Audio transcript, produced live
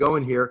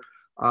going here.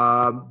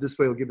 This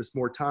way will give us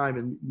more time,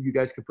 and you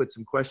guys can put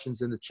some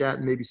questions in the chat,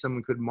 and maybe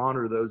someone could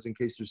monitor those in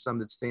case there's some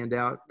that stand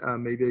out,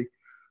 maybe.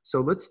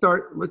 So let's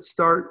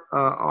start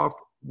off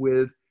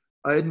with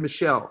Ed and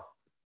Michelle.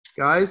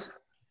 Guys,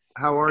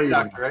 how are you?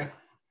 Dr. A.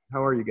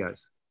 How are you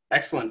guys?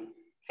 Excellent.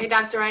 Hey,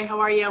 Dr. A, how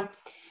are you?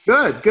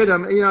 Good, good.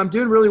 I'm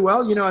doing really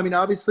well.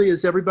 Obviously,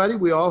 as everybody,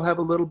 we all have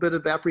a little bit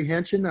of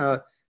apprehension.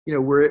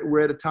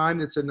 We're at a time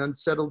that's an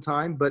unsettled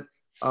time, but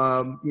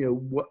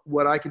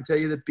what I can tell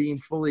you, that being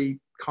fully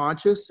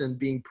conscious and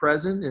being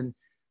present in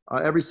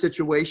every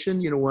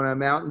situation, when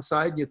I'm out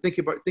inside, think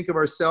of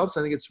ourselves.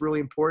 I think it's really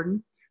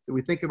important that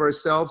we think of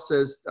ourselves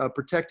as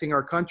protecting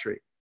our country.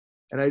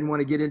 And I didn't want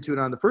to get into it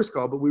on the first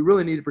call, but we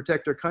really need to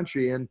protect our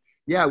country. And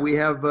yeah, we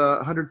have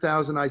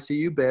 100,000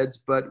 ICU beds,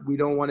 but we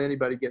don't want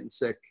anybody getting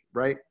sick,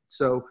 right?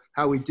 So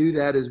how we do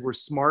that is we're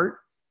smart.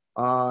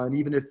 And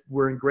even if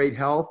we're in great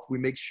health, we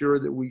make sure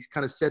that we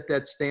kind of set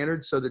that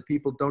standard so that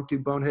people don't do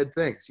bonehead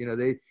things.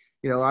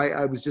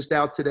 I was just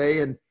out today,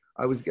 and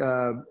I was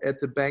at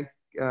the bank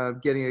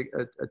getting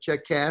a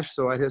check cash.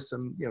 So I have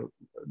some,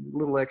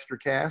 little extra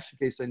cash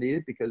in case I need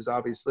it, because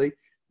obviously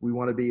we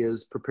want to be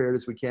as prepared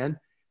as we can.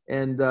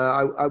 And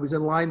I was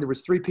in line. There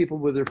was 3 people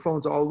with their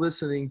phones all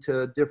listening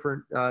to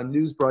different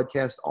news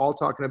broadcasts, all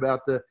talking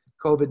about the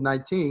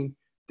COVID-19.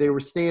 They were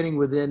standing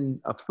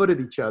within a foot of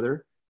each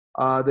other.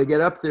 They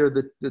get up there,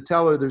 the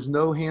teller, there's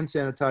no hand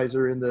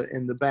sanitizer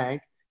in the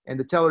bank, and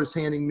the teller's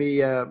handing me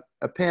a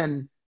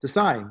pen to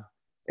sign.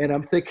 And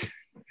I'm thinking,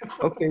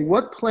 okay,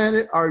 what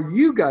planet are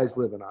you guys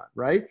living on,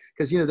 right?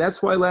 Because,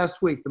 that's why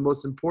last week, the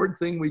most important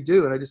thing we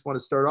do, and I just want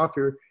to start off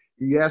here,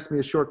 you asked me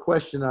a short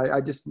question. I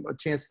just, a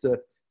chance to,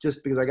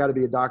 just because I got to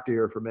be a doctor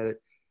here for a minute,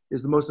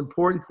 is the most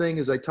important thing,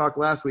 as I talked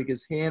last week,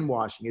 is hand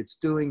washing. It's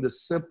doing the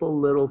simple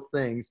little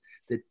things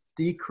that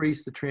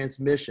decrease the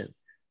transmission.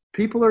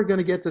 People are going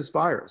to get this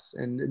virus,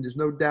 and there's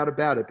no doubt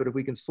about it. But if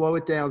we can slow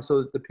it down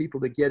so that the people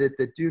that get it,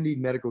 that do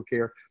need medical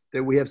care,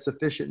 that we have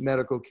sufficient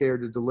medical care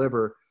to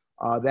deliver,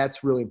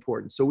 that's really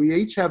important. So we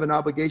each have an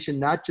obligation,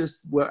 not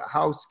just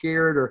how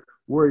scared or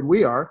worried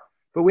we are,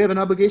 but we have an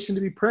obligation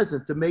to be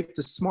present, to make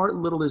the smart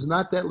little, there's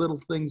not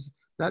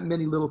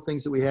many little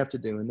things that we have to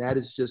do. And that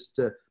is just,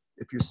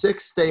 if you're sick,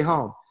 stay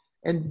home.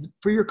 And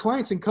for your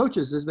clients and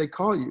coaches, as they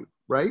call you,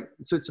 right?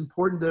 So it's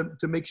important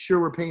to make sure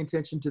we're paying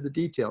attention to the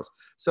details.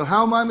 So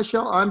how am I,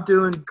 Michelle? I'm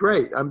doing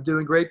great. I'm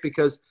doing great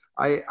because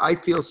I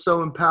feel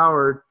so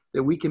empowered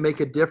that we can make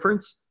a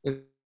difference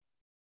in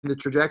the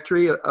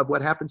trajectory of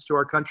what happens to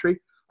our country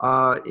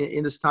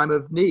in this time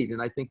of need.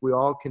 And I think we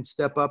all can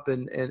step up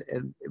and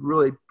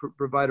really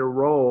provide a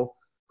role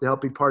to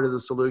help be part of the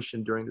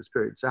solution during this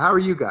period. So how are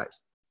you guys?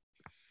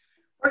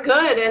 We're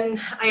good,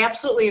 and I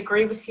absolutely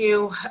agree with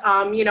you.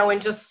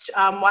 And just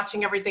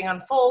watching everything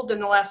unfold in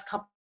the last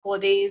couple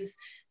of days,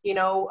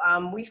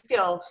 we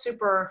feel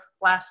super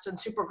blessed and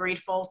super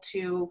grateful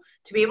to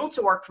be able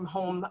to work from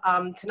home,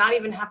 to not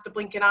even have to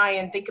blink an eye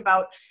and think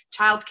about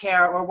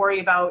childcare or worry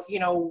about,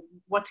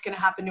 what's going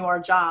to happen to our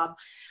job.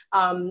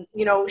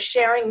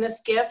 Sharing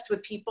this gift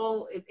with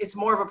people, it's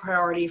more of a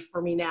priority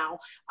for me now.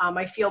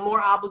 I feel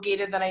more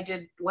obligated than I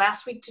did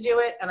last week to do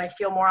it, and I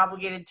feel more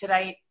obligated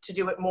today to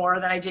do it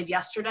more than I did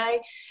yesterday.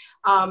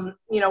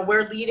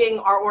 We're leading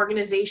our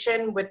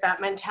organization with that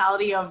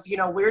mentality of,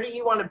 where do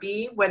you want to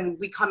be when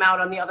we come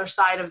out on the other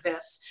side of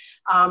this?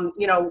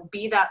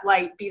 Be that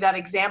light, be that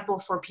example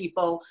for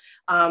people,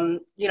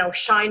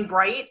 shine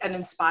bright and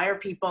inspire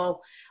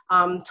people.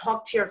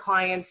 Talk to your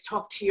clients,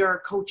 talk to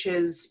your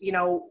coaches,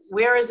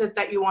 where is it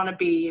that you want to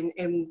be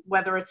in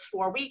whether it's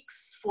 4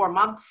 weeks, 4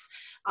 months,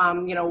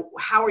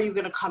 how are you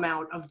going to come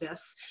out of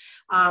this?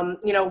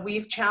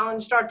 We've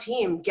challenged our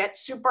team, get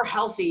super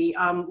healthy,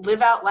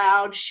 live out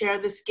loud, share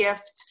this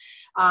gift.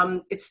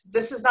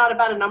 This is not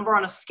about a number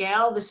on a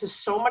scale. This is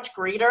so much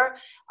greater.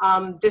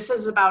 This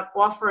is about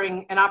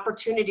offering an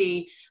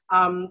opportunity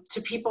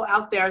to people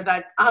out there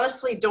that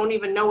honestly don't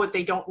even know what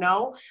they don't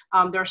know.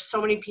 There are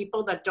so many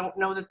people that don't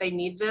know that they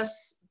need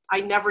this. I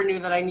never knew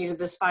that I needed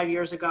this 5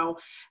 years ago.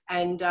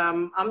 And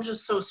I'm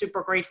just so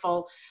super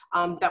grateful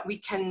that we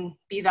can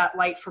be that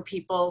light for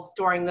people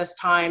during this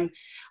time.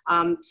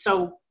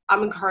 So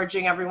I'm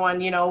encouraging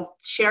everyone,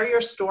 share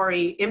your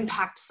story,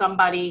 impact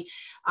somebody,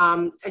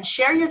 and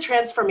share your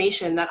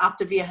transformation that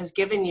Optavia has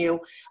given you.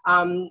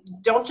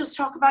 Don't just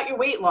talk about your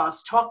weight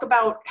loss, talk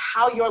about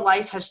how your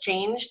life has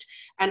changed,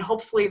 and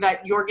hopefully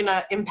that you're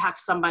gonna impact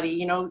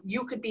somebody.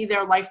 You could be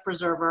their life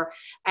preserver.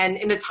 And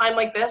in a time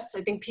like this,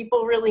 I think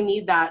people really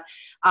need that.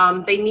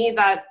 They need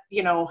that,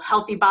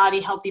 healthy body,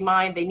 healthy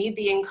mind. They need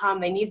the income,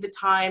 they need the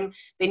time,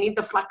 they need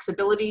the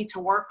flexibility to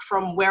work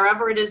from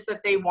wherever it is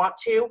that they want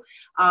to,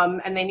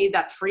 and they need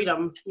that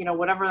freedom,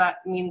 whatever that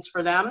means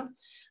for them.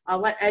 I'll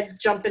let Ed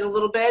jump in a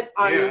little bit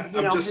on,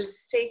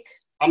 his take.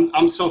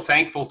 I'm so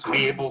thankful to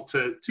be able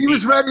to he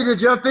was ready to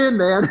jump in,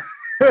 man.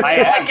 I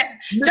am.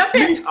 Jump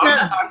in.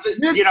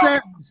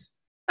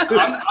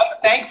 I'm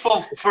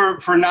thankful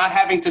for not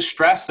having to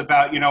stress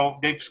about,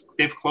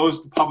 they've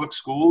closed the public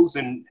schools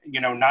and,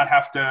 not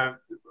have to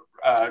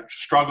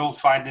struggled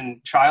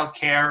finding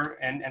childcare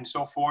and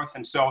so forth.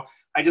 And so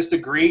I just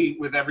agree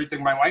with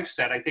everything my wife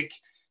said. I think,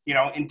 you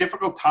know, in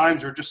difficult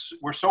times,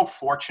 we're so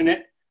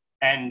fortunate,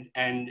 and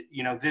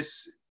you know,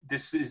 this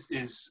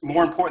is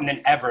more important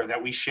than ever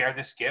that we share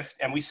this gift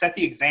and we set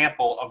the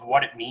example of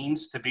what it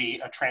means to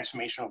be a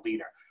transformational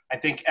leader. I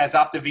think as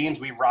Optavians,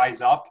 we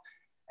rise up.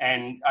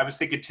 And I was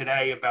thinking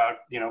today about,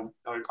 you know,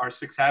 our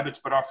 6 habits,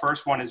 but our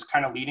first one is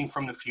kind of leading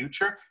from the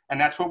future. And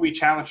that's what we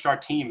challenged our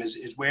team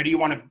is where do you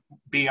want to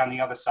be on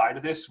the other side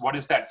of this? What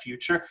is that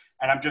future?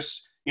 And I'm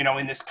just, you know,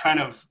 in this kind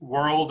of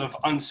world of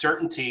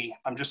uncertainty,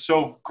 I'm just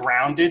so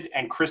grounded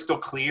and crystal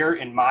clear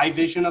in my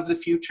vision of the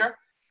future.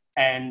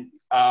 And,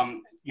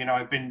 you know,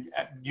 I've been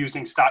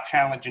using stop,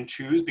 challenge, and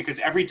choose, because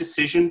every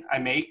decision I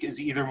make is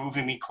either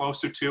moving me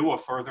closer to or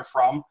further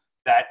from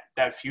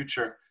that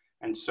future.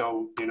 And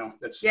so, you know,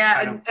 that's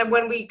and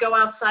when we go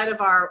outside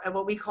of our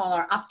what we call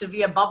our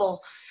Optavia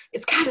bubble,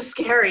 it's kind of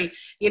scary.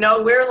 You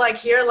know, we're like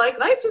here, like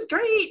life is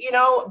great, you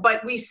know,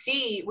 but we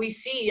see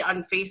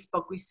on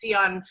Facebook, we see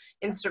on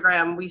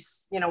Instagram, we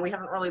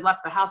haven't really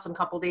left the house in a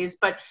couple of days,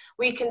 but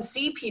we can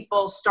see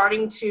people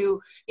starting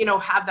to, you know,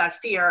 have that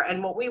fear.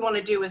 And what we want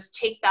to do is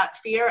take that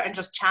fear and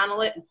just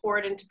channel it and pour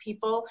it into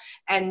people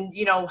and,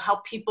 you know,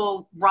 help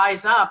people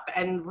rise up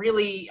and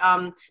really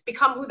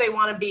become who they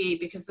want to be,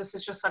 because this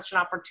is just such an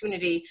opportunity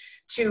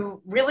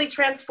to really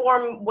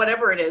transform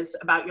whatever it is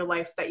about your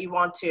life that you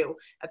want to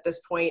at this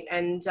point.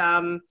 And,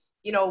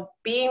 you know,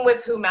 being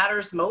with who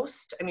matters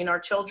most. I mean, our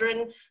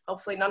children,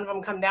 hopefully none of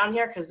them come down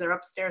here because they're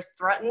upstairs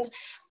threatened.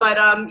 But,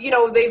 you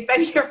know, they've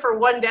been here for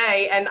one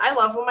day, and I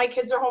love when my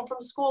kids are home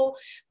from school.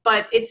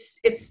 But it's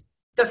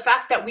the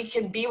fact that we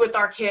can be with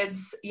our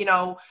kids, you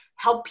know,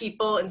 help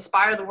people,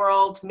 inspire the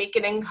world, make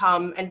an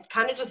income, and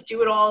kind of just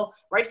do it all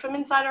right from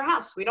inside our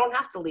house. We don't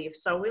have to leave.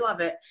 So we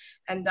love it.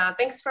 And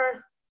thanks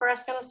for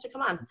asking us to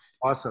come on.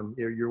 Awesome.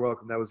 You're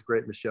welcome. That was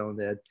great, Michelle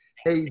and Ed.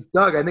 Hey,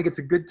 Doug, I think it's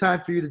a good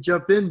time for you to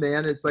jump in,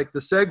 man. It's like the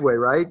segue,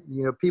 right?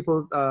 You know,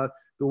 people,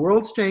 the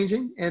world's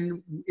changing,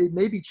 and it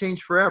may be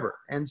changed forever.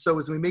 And so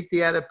as we make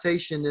the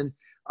adaptation in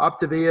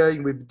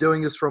Optavia, we've been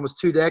doing this for almost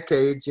 2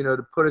 decades, you know,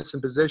 to put us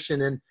in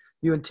position. And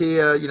you and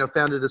Tia, you know,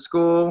 founded a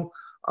school.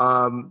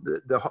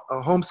 The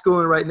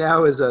homeschooling right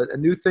now is a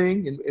new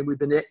thing, and we've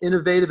been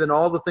innovative in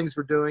all the things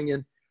we're doing.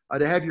 And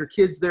to have your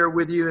kids there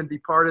with you and be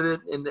part of it,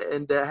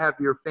 and to have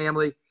your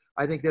family,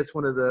 I think that's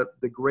one of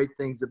the great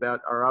things about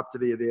our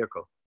Optavia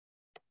vehicle.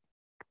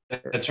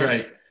 That's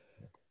right.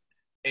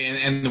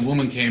 And the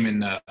woman came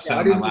and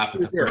sat on my lap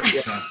at the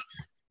perfect time.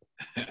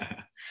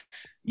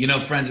 You know,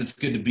 friends, it's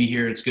good to be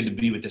here. It's good to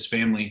be with this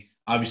family,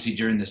 obviously,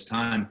 during this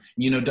time.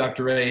 You know,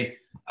 Dr. Ray,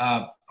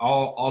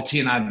 all T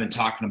and I have been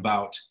talking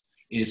about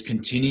is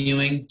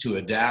continuing to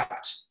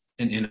adapt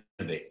and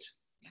innovate.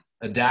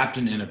 Adapt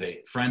and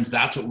innovate. Friends,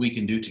 that's what we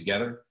can do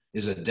together,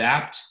 is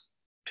adapt,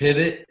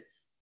 pivot,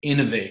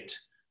 innovate.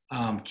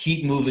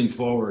 Keep moving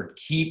forward,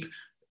 keep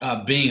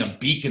being a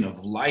beacon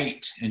of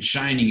light and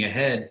shining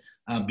ahead,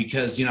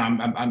 because, you know,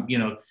 I'm you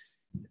know,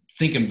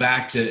 thinking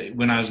back to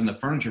when I was in the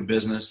furniture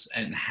business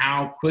and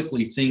how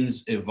quickly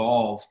things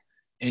evolve,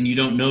 and you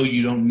don't know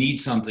you don't need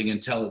something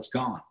until it's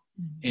gone.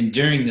 And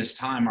during this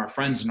time, our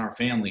friends and our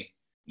family,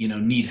 you know,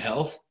 need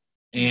health.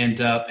 And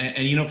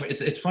you know,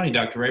 it's funny,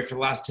 Dr. Ray, for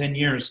the last 10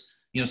 years,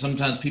 you know,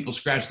 sometimes people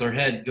scratch their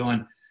head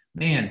going,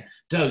 man,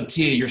 Doug,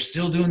 Tia, you're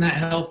still doing that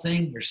health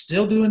thing? You're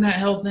still doing that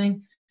health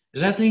thing?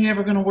 Is that thing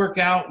ever going to work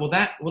out? Will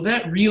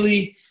that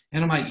really?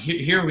 And I'm like,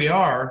 here we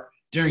are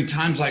during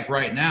times like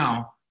right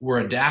now.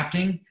 We're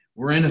adapting,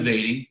 we're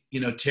innovating.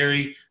 You know,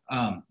 Terry,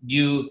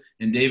 you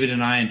and David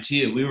and I and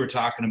Tia, we were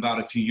talking about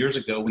a few years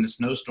ago when the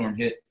snowstorm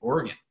hit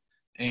Oregon.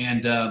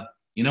 And,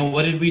 you know,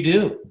 what did we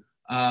do?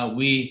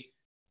 We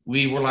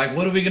were like,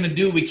 what are we going to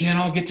do? We can't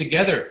all get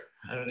together,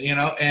 you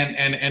know,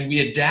 and we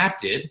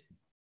adapted.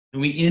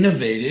 And we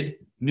innovated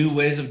new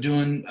ways of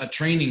doing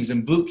trainings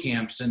and boot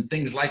camps and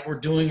things like we're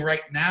doing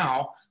right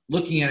now,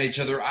 looking at each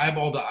other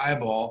eyeball to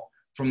eyeball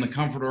from the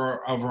comfort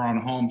of our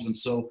own homes. And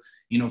so,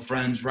 you know,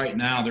 friends, right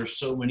now, there's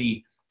so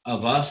many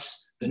of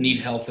us that need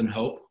health and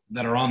hope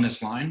that are on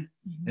this line.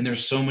 Mm-hmm. And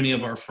there's so many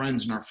of our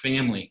friends and our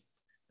family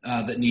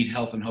that need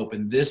health and hope.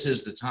 And this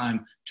is the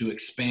time to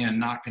expand,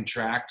 not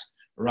contract,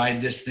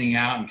 ride this thing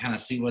out and kind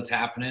of see what's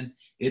happening.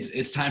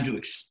 It's time to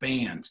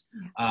expand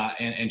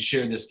and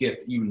share this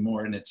gift even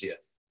more in Tia.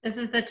 This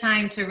is the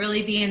time to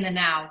really be in the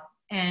now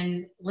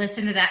and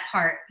listen to that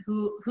heart.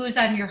 Who's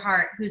on your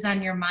heart? Who's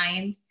on your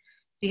mind?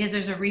 Because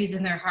there's a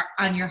reason they're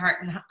on your heart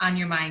and on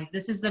your mind.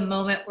 This is the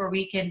moment where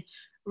we can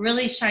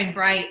really shine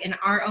bright in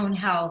our own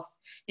health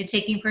and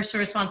taking personal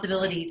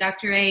responsibility.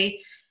 Dr.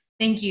 A,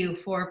 thank you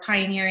for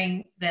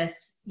pioneering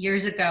this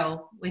years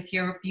ago with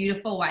your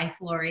beautiful wife,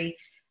 Lori.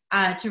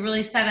 To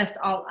really set us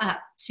all up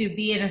to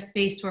be in a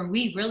space where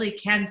we really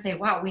can say,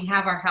 wow, we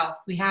have our health,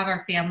 we have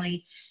our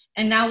family,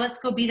 and now let's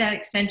go be that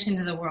extension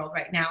to the world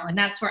right now. And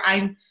that's where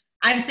I'm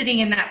sitting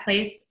in that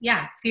place.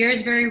 Yeah, fear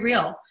is very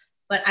real,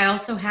 but I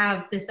also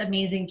have this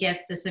amazing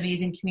gift, this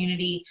amazing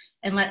community,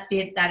 and let's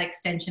be that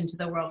extension to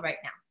the world right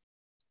now.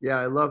 Yeah,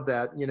 I love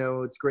that. You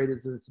know, it's great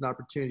as it's an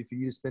opportunity for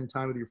you to spend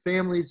time with your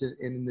families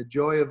and the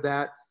joy of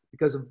that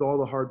because of all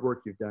the hard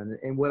work you've done.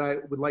 And what I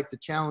would like to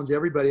challenge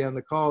everybody on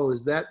the call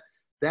is that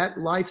that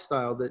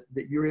lifestyle that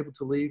you're able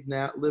to live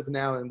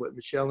now, and what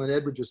Michelle and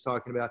Ed were just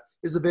talking about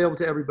is available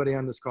to everybody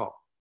on this call.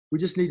 We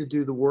just need to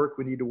do the work.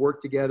 We need to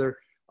work together.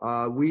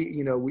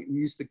 We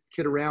used to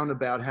kid around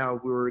about how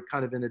we were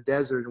kind of in a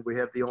desert and we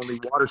have the only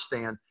water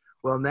stand.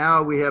 Well,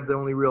 now we have the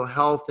only real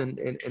health and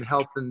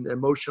health and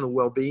emotional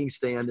well-being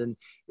stand. And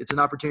it's an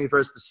opportunity for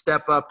us to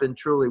step up and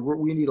truly,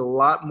 we need a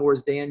lot more,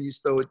 as Dan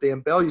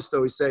Bell used to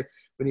always say,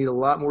 we need a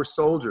lot more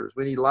soldiers.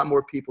 We need a lot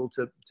more people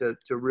to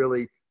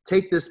really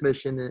take this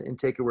mission and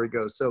take it where it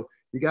goes. So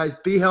you guys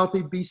be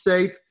healthy, be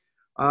safe.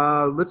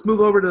 Let's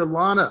move over to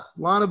Lana.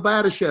 Lana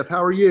Badashev,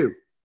 how are you?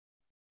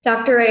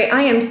 Dr. Ray,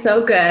 I am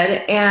so good,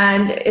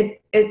 and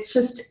it's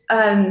just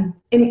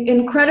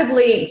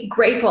incredibly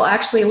grateful.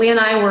 Actually, Lee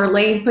and I were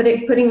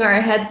putting our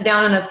heads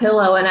down on a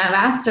pillow, and I've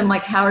asked him,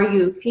 like, how are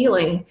you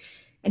feeling?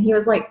 And he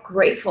was like,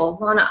 grateful.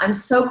 Lana, I'm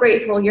so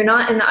grateful. You're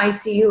not in the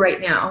ICU right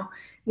now.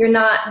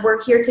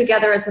 We're here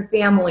together as a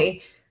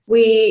family.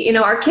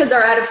 Our kids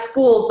are out of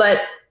school,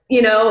 but,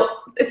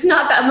 it's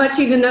not that much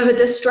even of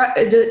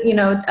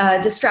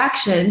a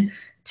distraction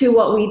to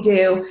what we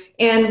do.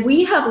 And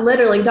we have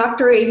literally,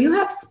 Dr. A, you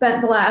have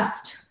spent the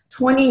last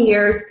 20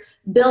 years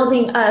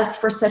building us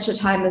for such a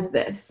time as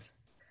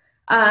this.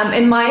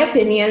 In my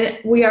opinion,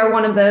 we are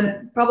one of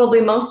the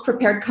probably most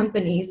prepared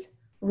companies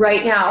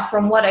right now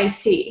from what I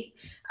see,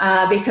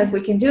 because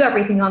we can do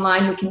everything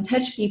online. We can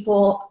touch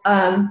people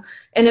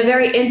in a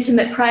very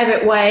intimate,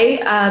 private way,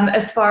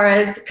 as far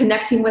as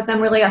connecting with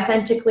them really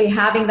authentically,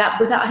 having that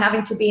without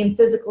having to be in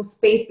physical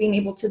space, being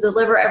able to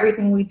deliver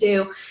everything we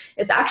do.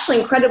 It's actually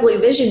incredibly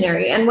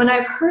visionary. And when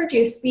I've heard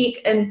you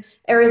speak in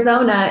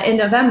Arizona in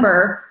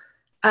November,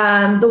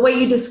 the way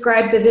you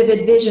described the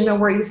vivid vision of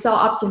where you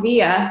saw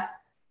Optavia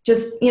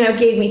just,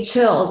 gave me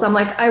chills. I'm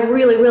like, I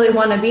really, really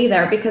want to be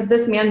there because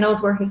this man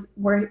knows where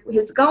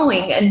he's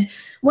going. And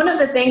one of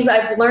the things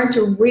I've learned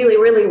to really,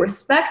 really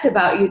respect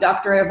about you,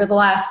 Dr. over the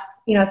last,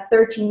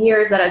 13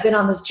 years that I've been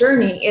on this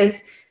journey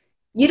is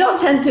you don't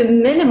tend to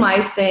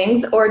minimize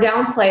things or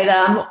downplay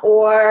them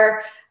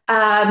or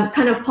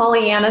kind of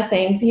Pollyanna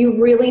things. You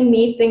really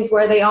meet things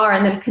where they are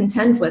and then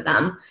contend with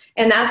them.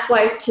 And that's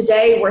why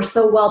today we're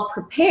so well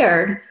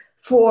prepared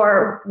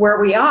for where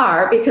we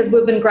are, because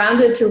we've been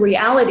grounded to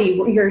reality.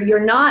 You're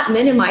not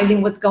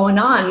minimizing what's going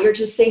on. You're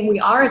just saying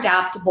we are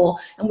adaptable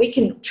and we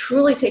can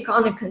truly take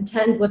on and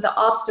contend with the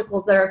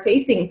obstacles that are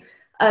facing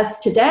us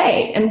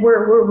today. And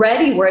we're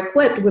ready, we're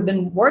equipped. We've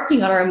been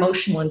working on our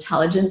emotional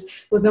intelligence.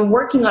 We've been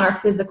working on our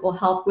physical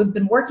health. We've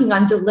been working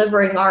on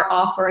delivering our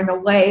offer in a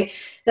way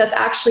that's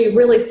actually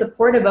really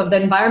supportive of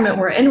the environment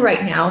we're in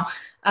right now.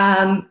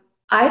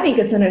 I think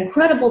it's an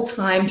incredible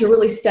time to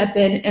really step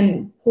in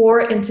and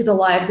pour into the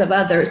lives of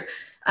others.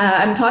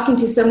 I'm talking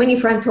to so many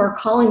friends who are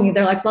calling me.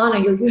 They're like, Lana,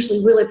 you're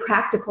usually really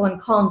practical and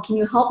calm. Can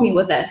you help me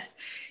with this?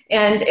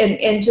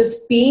 And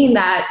just being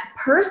that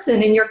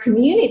person in your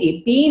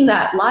community, being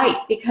that light,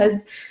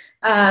 because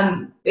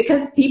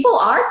people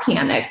are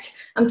panicked.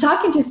 I'm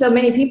talking to so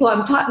many people.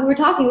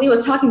 Lee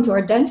was talking to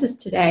our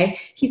dentist today.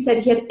 He said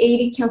he had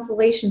 80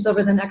 cancellations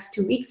over the next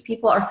 2 weeks.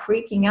 People are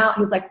freaking out.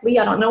 He's like, Lee,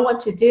 I don't know what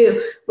to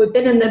do. We've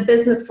been in the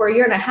business for a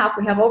year and a half.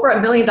 We have over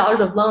 $1 million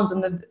of loans,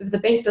 and if the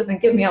bank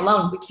doesn't give me a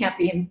loan, we can't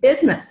be in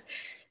business.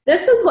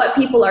 This is what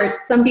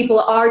some people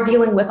are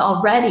dealing with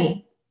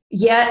already.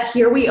 Yet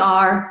here we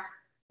are.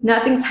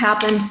 Nothing's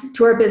happened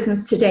to our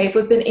business today.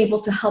 We've been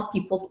able to help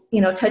people,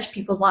 touch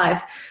people's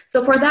lives.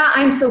 So for that,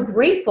 I'm so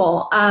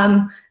grateful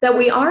that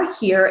we are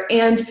here.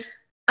 And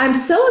I'm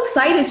so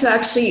excited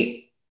as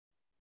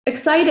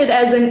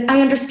in,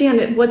 I understand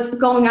it, what's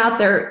going out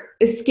there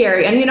is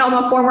scary. And, I'm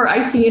a former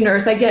ICU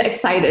nurse. I get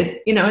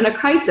excited, in a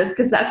crisis,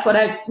 because that's what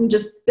I'm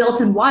just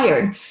built and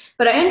wired.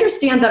 But I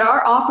understand that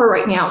our offer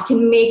right now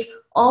can make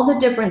all the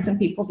difference in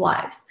people's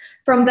lives,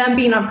 from them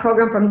being on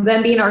program, from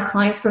them being our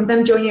clients, from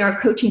them joining our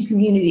coaching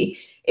community.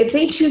 If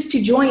they choose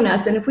to join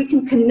us, and if we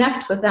can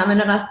connect with them in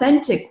an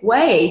authentic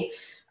way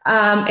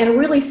and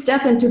really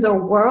step into their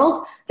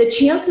world, the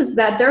chances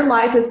that their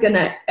life is going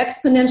to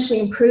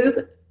exponentially improve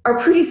are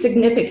pretty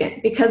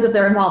significant because of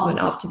their involvement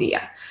in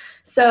Optavia.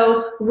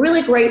 So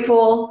really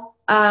grateful,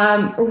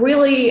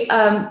 really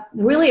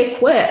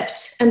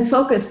equipped and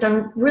focused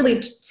on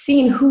really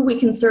seeing who we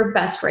can serve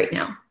best right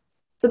now.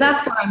 So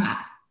that's where I'm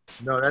at.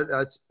 No,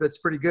 that's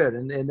pretty good.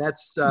 And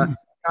that's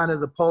kind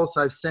of the pulse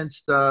I've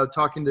sensed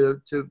talking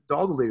to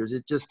all the leaders.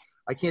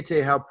 I can't tell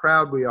you how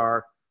proud we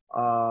are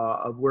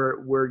of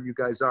where you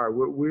guys are.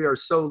 We are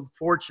so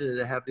fortunate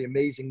to have the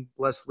amazing,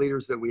 blessed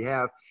leaders that we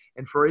have.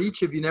 And for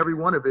each of you and every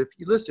one of you,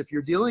 if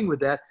you're dealing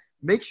with that,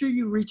 make sure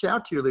you reach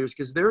out to your leaders,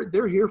 because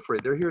they're here for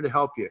it. They're here to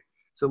help you.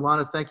 So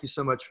Lana, thank you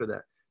so much for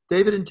that.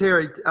 David and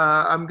Terry,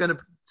 I'm going to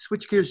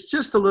switch gears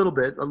just a little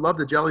bit. I love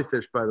the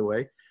jellyfish, by the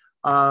way.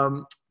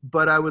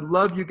 But I would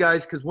love you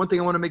guys, because one thing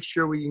I want to make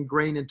sure we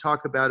ingrain and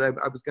talk about, I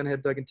was going to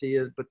have Doug and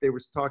Tia, but they were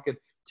talking,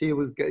 Tia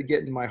was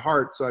getting my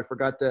heart, so I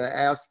forgot to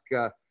ask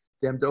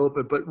them to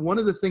open. But one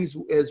of the things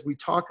as we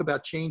talk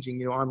about changing,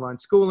 you know, online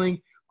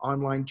schooling,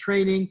 online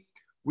training,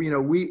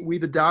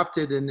 we've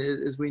adopted, and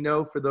as we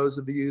know, for those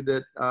of you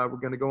that we're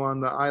going to go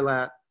on the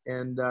ILAT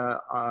and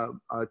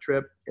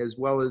trip, as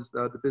well as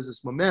the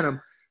Business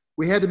Momentum,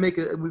 we had to make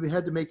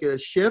a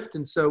shift,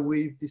 and so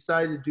we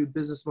decided to do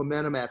Business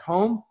Momentum at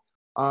home.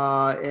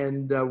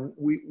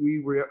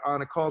 We were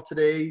on a call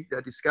today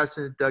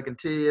discussing it, Doug and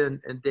Tia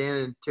and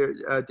Dan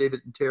and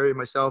David and Terry and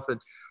myself, and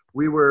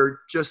we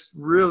were just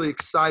really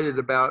excited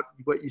about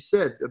what you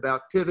said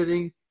about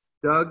pivoting,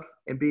 Doug,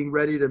 and being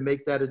ready to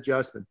make that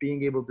adjustment,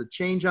 being able to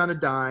change on a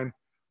dime.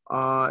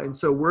 And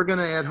so we're going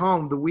to, at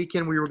home, the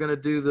weekend we were going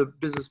to do the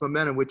Business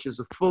Momentum, which is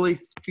a fully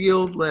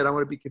field-led. I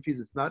want to be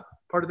confused. It's not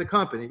part of the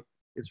company.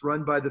 It's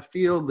run by the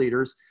field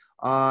leaders.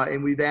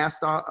 And we've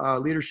asked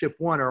Leadership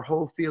One, our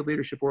whole field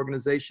leadership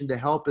organization, to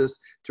help us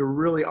to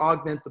really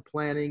augment the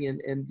planning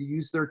and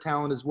use their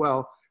talent as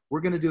well.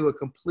 We're going to do a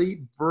complete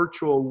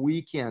virtual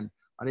weekend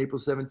on April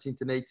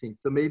 17th and 18th.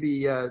 So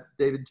maybe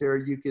David and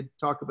Terry, you could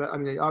talk about, I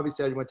mean,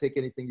 obviously I didn't want to take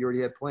anything you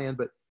already had planned,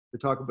 but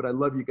I'd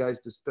love you guys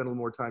to spend a little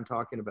more time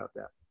talking about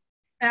that.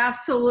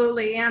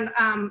 Absolutely. And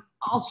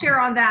I'll share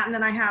on that, and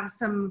then I have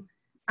some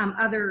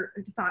other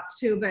thoughts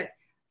too. But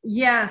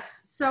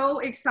yes, so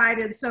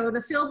excited. So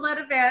the field-led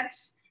event,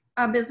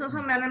 Business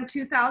Momentum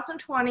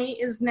 2020,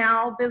 is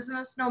now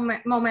Business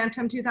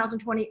Momentum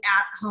 2020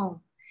 at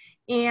home.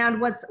 And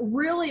what's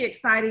really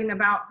exciting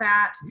about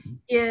that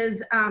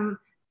is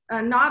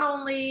not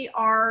only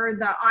are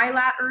the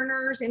ILAT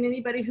earners and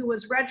anybody who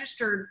was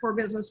registered for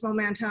Business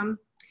Momentum,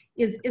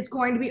 it's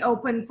going to be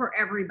open for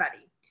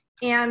everybody.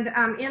 And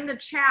in the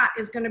chat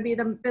is going to be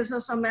the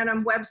Business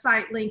Momentum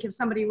website link, if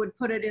somebody would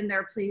put it in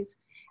there, please.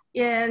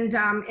 And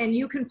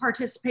you can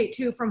participate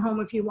too from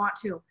home if you want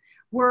to.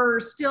 We're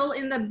still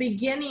in the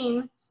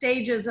beginning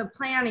stages of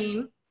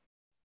planning,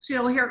 so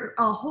you'll hear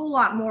a whole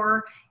lot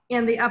more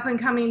in the up and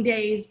coming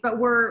days, but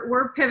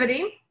we're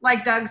pivoting,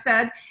 like Doug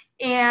said,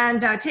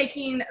 and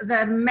taking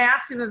the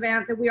massive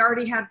event that we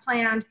already had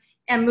planned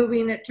and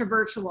moving it to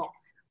virtual.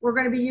 We're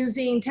going to be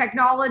using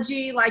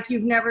technology like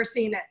you've never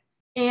seen it.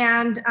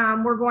 And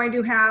we're going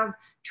to have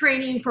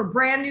training for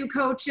brand new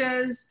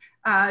coaches,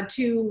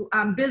 to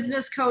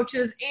business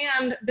coaches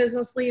and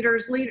business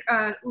leaders,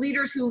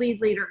 leaders who lead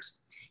leaders,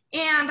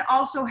 and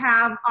also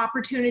have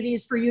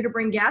opportunities for you to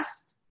bring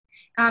guests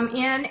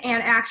in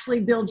and actually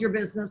build your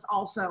business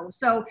also.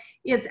 So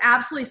it's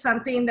absolutely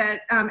something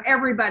that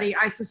everybody,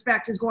 I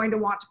suspect, is going to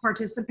want to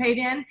participate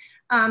in.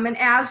 And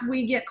as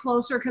we get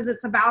closer, because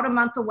it's about a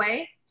month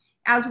away,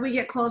 as we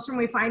get closer and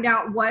we find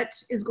out what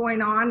is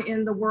going on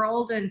in the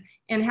world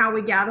and how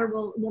we gather,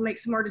 we'll make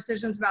some more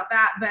decisions about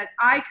that. But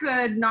I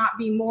could not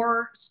be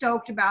more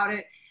stoked about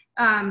it.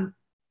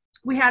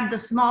 We had the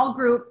small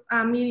group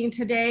meeting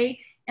today,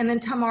 and then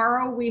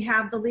tomorrow we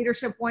have the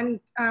Leadership One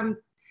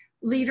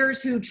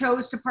leaders who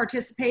chose to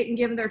participate and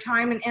give their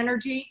time and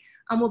energy.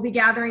 We'll be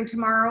gathering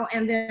tomorrow,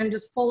 and then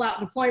just full out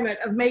deployment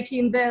of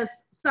making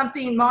this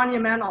something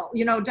monumental.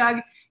 You know, Doug,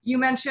 you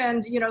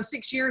mentioned,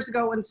 6 years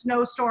ago when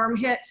snowstorm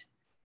hit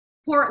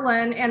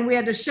Portland and we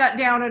had to shut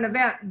down an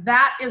event.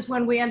 That is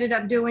when we ended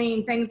up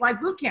doing things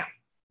like boot camp,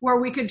 where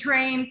we could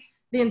train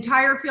the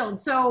entire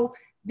field. So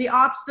the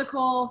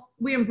obstacle,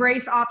 we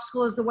embrace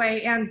obstacle as the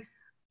way. And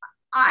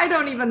I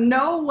don't even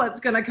know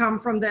what's going to come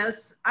from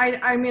this.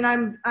 I mean,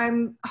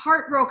 I'm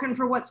heartbroken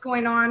for what's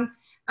going on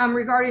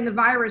regarding the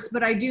virus,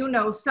 but I do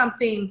know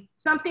something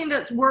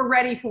that we're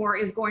ready for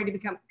is going to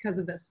become because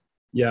of this.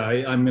 Yeah,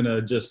 I'm going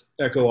to just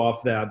echo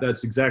off that.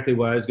 That's exactly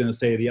what I was going to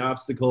say. The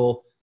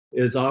obstacle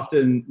is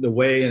often the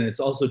way, and it's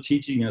also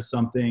teaching us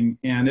something,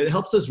 and it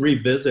helps us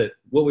revisit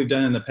what we've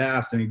done in the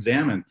past and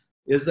examine,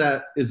 is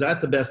that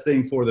the best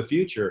thing for the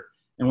future?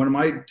 And one of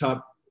my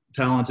top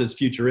talents is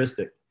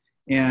futuristic.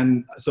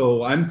 And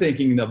so I'm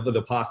thinking of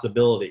the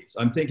possibilities.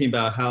 I'm thinking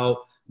about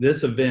how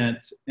this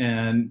event,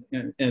 and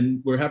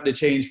we're having to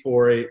change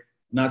for a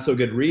not so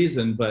good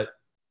reason, but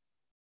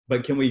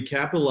can we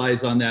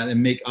capitalize on that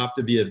and make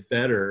Optavia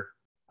better,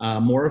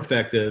 more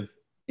effective,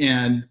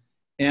 and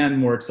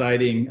more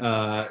exciting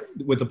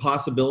with the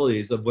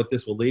possibilities of what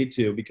this will lead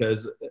to?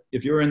 Because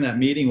if you were in that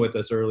meeting with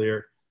us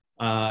earlier,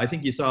 I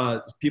think you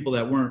saw people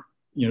that weren't,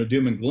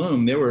 doom and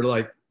gloom. They were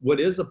like, what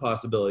is the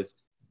possibilities?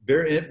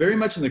 Very, very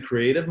much in the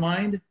creative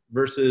mind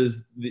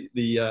versus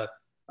the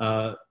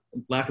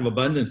lack of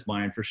abundance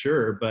mind, for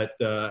sure. But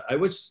I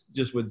would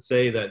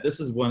say that this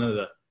is one of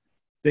the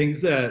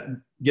things that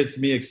gets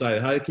me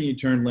excited. How can you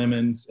turn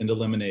lemons into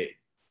lemonade?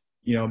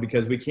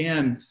 Because we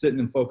can sit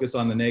and focus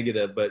on the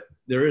negative, but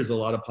there is a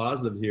lot of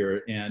positive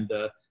here. And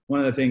one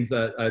of the things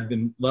that I've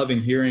been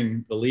loving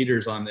hearing the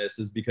leaders on this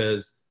is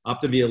because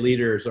Optavia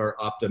leaders are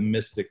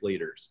optimistic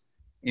leaders.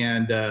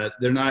 And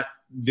they're not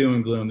doom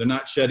and gloom. They're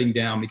not shutting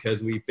down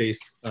because we face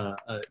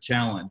a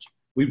challenge.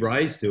 We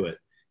rise to it.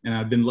 And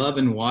I've been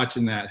loving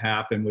watching that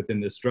happen within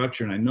this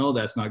structure. And I know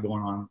that's not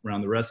going on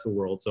around the rest of the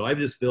world. So I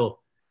just feel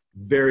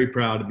very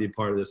proud to be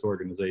part of this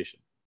organization.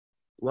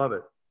 Love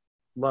it.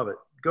 Love it.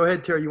 Go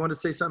ahead, Terry. You want to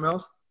say something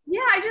else?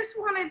 Yeah, I just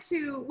wanted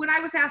to, when I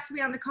was asked to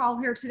be on the call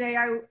here today,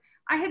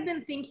 I had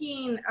been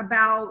thinking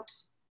about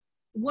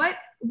what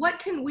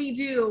can we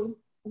do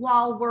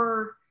while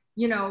we're,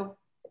 you know,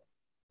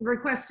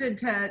 requested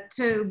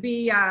to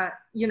be,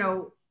 you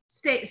know,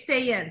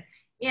 stay in.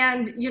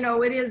 And, you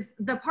know, it is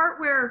the part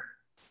where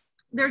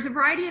there's a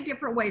variety of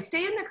different ways.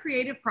 Stay in the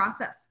creative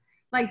process.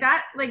 Like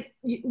that, like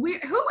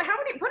how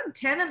many, put a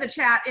 10 in the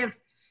chat if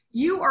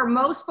you are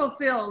most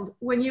fulfilled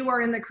when you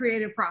are in the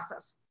creative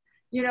process.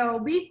 You know,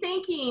 be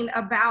thinking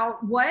about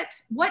what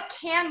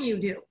can you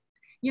do?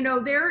 You know,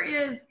 there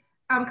is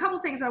a couple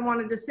things I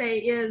wanted to say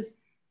is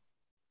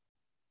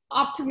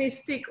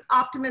optimistic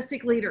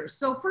leaders.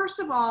 So first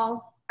of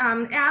all,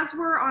 as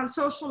we're on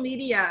social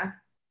media,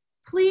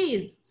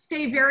 please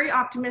stay very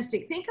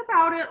optimistic. Think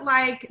about it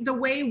like the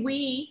way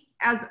we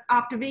as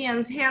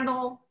Optivians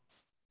handle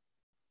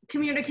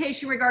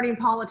communication regarding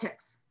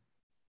politics.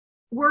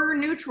 We're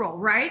neutral,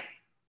 right?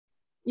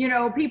 You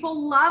know,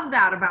 people love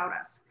that about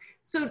us.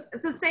 So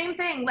it's the same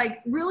thing,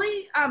 like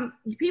really,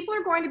 people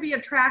are going to be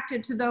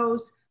attracted to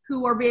those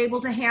who are be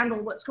able to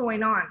handle what's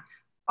going on.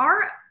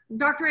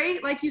 Dr. A,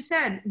 like you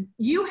said,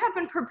 you have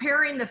been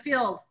preparing the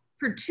field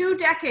for 2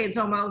 decades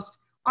almost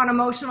on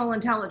emotional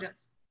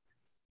intelligence.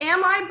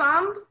 Am I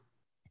bummed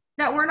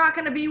that we're not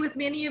going to be with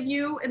many of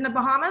you in the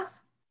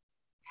Bahamas?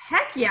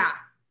 Heck yeah,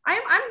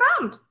 I'm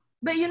bummed.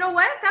 But you know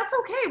what? That's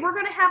okay. We're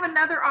going to have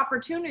another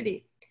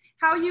opportunity.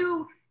 How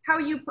you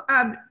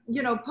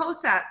you know,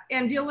 post that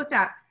and deal with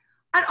that.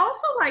 I'd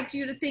also like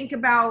you to think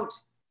about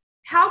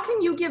how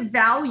can you give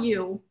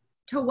value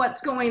to what's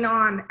going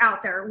on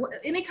out there?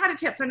 Any kind of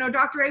tips? I know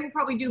Dr. A will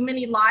probably do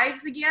mini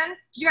lives again.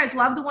 Did you guys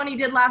love the one he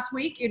did last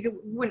week? It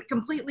went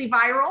completely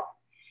viral.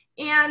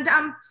 And,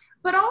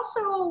 but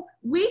also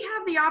we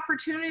have the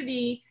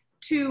opportunity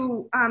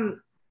to, you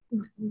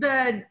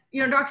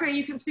know, Dr. A,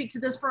 you can speak to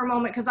this for a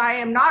moment because I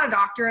am not a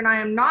doctor and I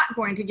am not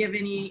going to give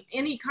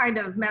any kind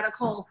of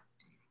medical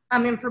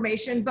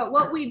information. But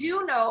what we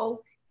do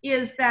know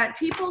is that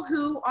people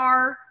who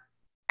are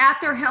at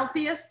their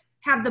healthiest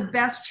have the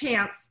best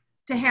chance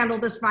to handle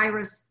this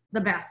virus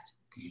the best.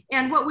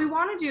 And what we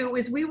want to do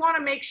is we want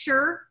to make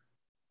sure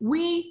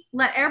we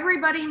let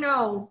everybody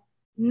know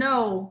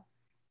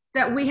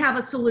that we have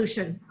a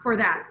solution for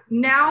that.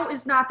 Now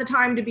is not the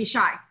time to be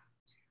shy.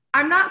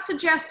 I'm not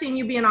suggesting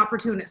you be an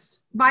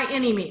opportunist by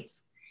any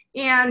means.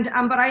 And,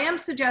 but I am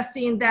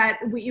suggesting that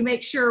you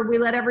make sure we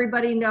let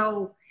everybody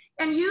know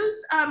and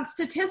use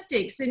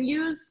statistics and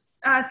use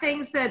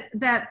things that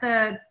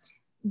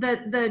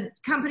the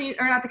companies,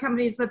 or not the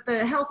companies, but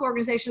the health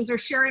organizations are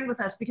sharing with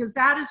us, because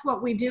that is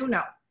what we do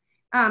know,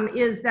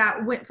 is that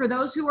for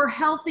those who are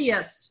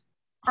healthiest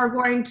are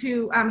going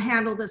to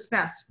handle this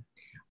best.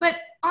 But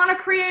on a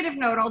creative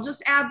note, I'll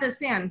just add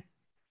this in.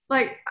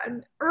 Like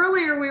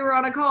earlier we were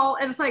on a call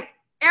and it's like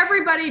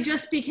everybody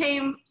just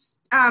became,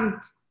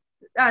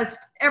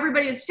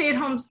 everybody is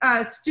stay-at-home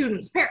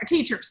students,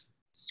 teachers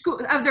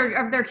school, of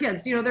their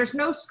kids. You know, there's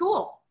no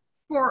school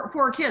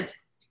for kids.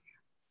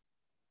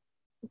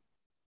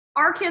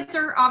 Our kids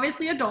are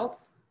obviously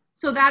adults,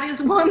 so that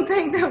is one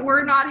thing that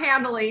we're not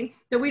handling,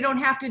 that we don't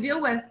have to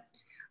deal with.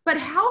 But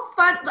how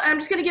fun, I'm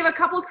just gonna give a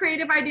couple of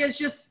creative ideas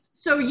just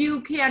so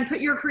you can put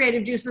your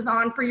creative juices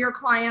on for your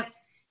clients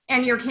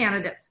and your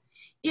candidates,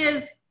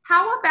 is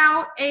how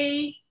about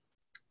a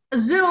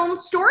Zoom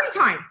story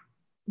time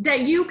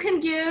that you can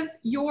give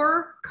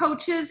your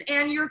coaches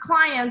and your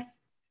clients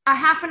a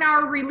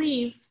half-an-hour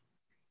relief.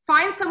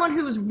 Find someone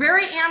who is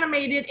very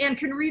animated and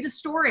can read a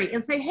story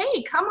and say,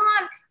 hey, come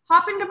on,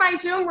 hop into my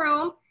Zoom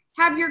room,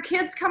 have your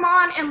kids come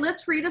on and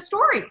let's read a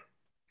story.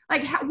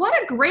 Like, what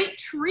a great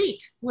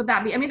treat would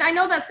that be? I mean, I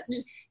know that's,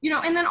 you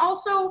know, and then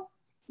also,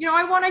 you know,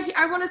 I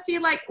want to see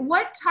like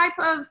what type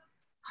of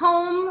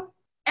home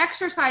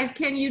exercise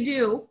can you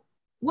do?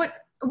 What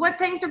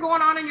things are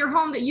going on in your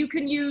home that you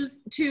can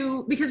use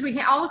to, because we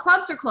can't, all the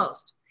clubs are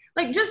closed.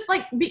 Like, just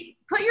like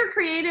put your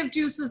creative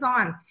juices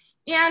on.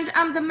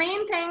 And the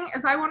main thing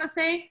is, I want to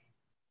say,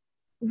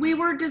 we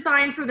were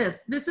designed for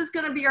this. This is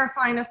going to be our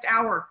finest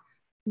hour.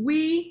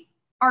 We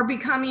are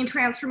becoming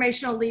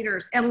transformational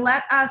leaders, and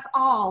let us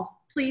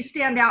all please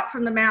stand out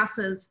from the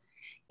masses,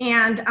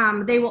 and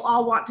they will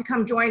all want to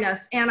come join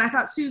us. And I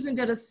thought Susan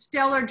did a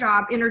stellar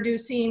job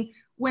introducing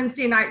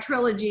Wednesday Night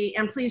Trilogy,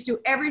 and please do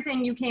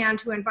everything you can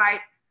to invite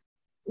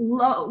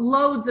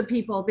loads of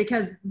people,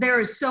 because there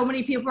is so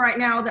many people right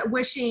now that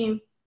wishing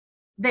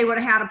they would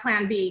have had a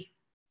plan B.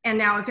 And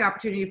now is the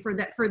opportunity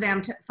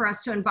for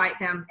us to invite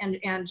them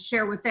and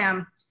share with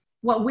them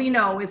what we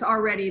know is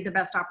already the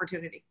best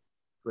opportunity.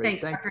 Great.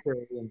 Thanks,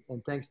 Terry,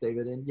 and thanks,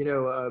 David. And you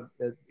know,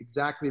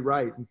 exactly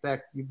right. In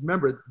fact, you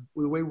remember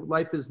the way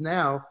life is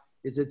now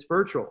is it's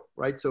virtual,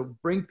 right? So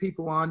bring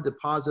people on to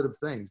positive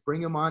things. Bring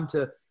them on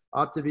to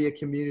Optavia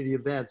community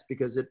events,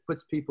 because it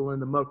puts people in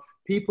the mode.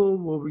 People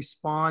will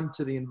respond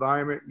to the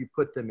environment you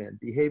put them in.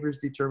 Behaviors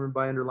determined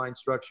by underlying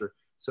structure.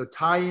 So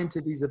tie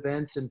into these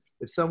events, and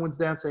if someone's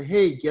down, say,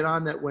 hey, get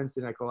on that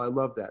Wednesday night call. I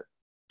love that.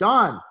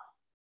 Dawn,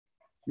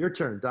 your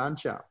turn. Dawn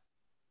Chow.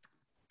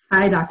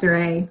 Hi, Dr.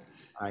 A.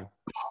 Hi.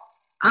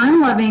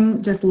 I'm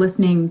loving just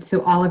listening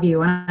to all of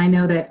you. And I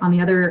know that on the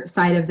other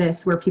side of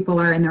this, where people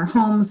are in their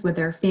homes with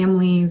their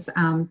families,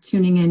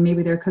 tuning in,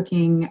 maybe they're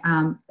cooking.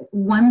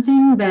 One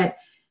thing that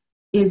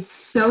is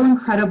so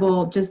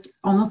incredible, just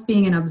almost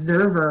being an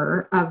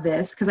observer of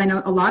this, because I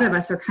know a lot of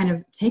us are kind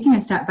of taking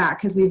a step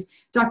back because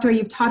Dr.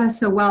 You've taught us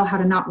so well how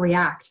to not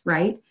react,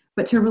 right?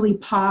 But to really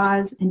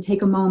pause and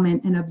take a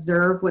moment and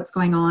observe what's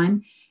going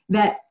on.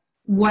 That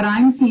what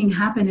I'm seeing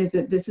happen is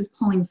that this is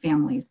pulling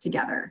families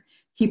together.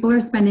 People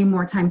are spending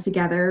more time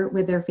together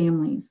with their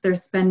families. They're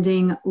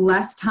spending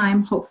less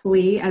time,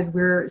 hopefully, as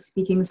we're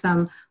speaking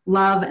some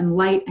love and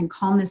light and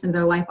calmness in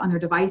their life on their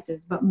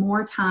devices, but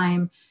more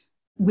time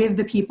with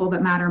the people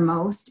that matter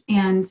most.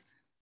 And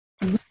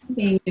one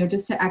thing,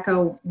 just to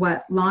echo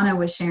what Lana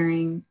was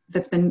sharing,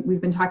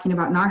 we've been talking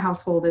about in our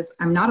household is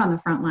I'm not on the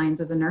front lines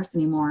as a nurse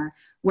anymore,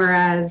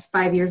 whereas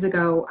 5 years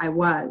ago I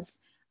was.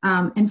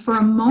 And for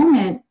a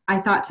moment, I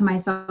thought to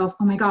myself,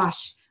 oh my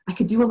gosh, I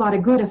could do a lot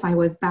of good if I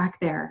was back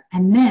there.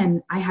 And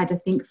then I had to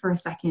think for a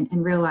second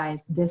and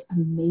realize this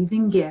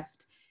amazing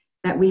gift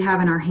that we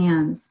have in our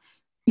hands.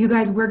 You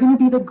guys, we're going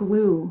to be the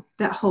glue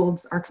that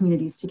holds our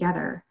communities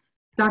together.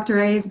 Dr.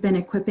 A has been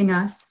equipping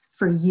us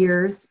for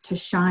years to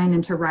shine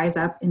and to rise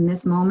up in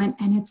this moment.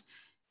 And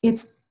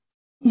it's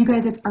you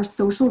guys, it's our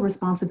social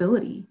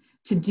responsibility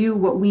to do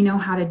what we know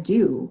how to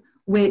do,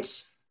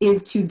 which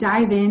is to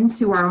dive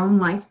into our own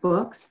life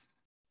books,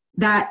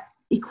 that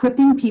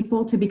equipping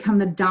people to become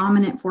the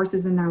dominant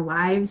forces in their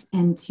lives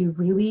and to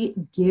really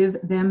give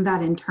them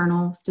that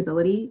internal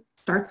stability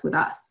starts with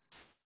us.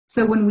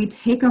 So when we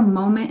take a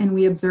moment and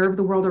we observe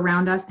the world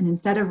around us, and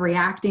instead of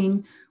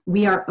reacting,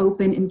 we are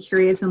open and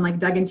curious, and like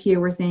Doug and Tia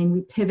were saying,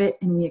 we pivot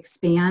and we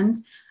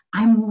expand.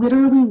 I'm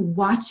literally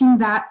watching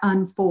that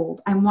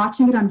unfold. I'm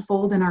watching it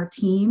unfold in our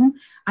team.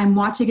 I'm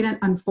watching it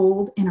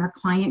unfold in our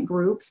client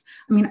groups.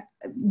 I mean,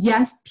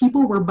 yes,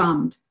 people were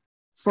bummed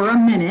for a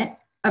minute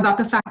about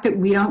the fact that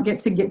we don't get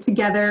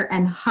together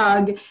and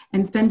hug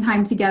and spend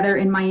time together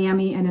in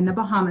Miami and in the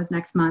Bahamas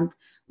next month.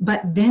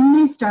 But then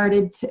they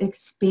started to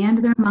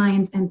expand their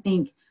minds and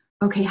think,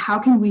 okay, how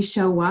can we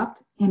show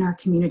up in our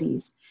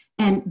communities?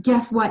 And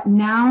guess what?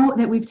 Now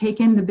that we've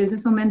taken the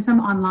business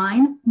momentum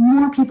online,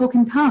 more people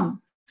can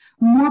come.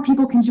 More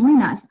people can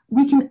join us.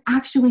 We can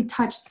actually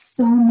touch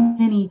so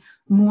many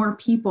more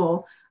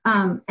people.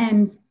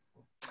 And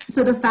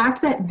so the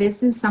fact that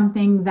this is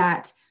something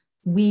that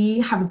we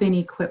have been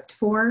equipped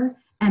for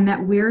and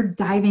that we're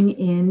diving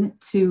in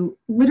to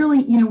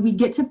literally, we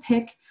get to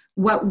pick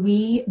what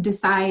we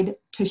decide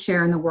to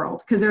share in the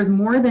world, because there's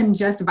more than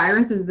just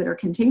viruses that are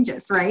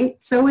contagious, right?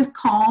 So is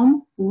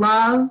calm,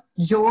 love,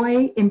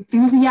 joy,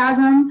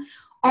 enthusiasm,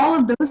 all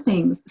of those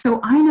things.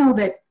 So I know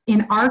that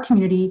in our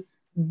community,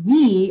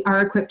 we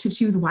are equipped to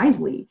choose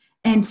wisely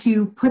and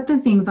to put the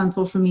things on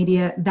social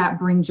media that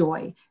bring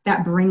joy,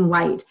 that bring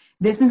light.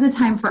 This is a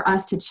time for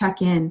us to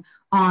check in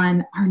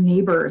on our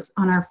neighbors,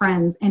 on our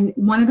friends. And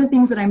one of the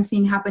things that I'm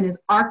seeing happen is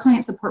our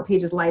client support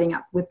page is lighting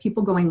up with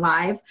people going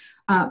live.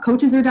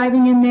 Coaches are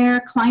diving in there.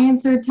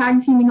 Clients are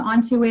tag teaming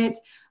onto it.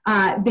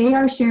 They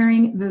are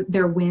sharing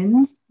their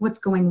wins, what's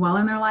going well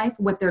in their life,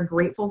 what they're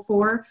grateful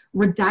for.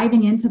 We're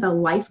diving into the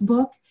life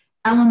book,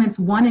 elements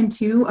 1 and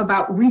 2,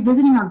 about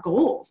revisiting our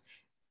goals.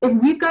 If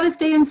we've got to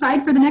stay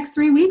inside for the next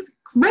 3 weeks,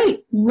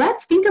 great.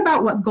 Let's think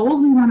about what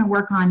goals we want to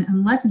work on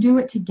and let's do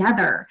it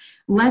together.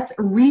 Let's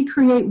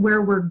recreate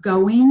where we're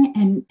going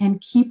and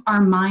keep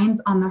our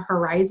minds on the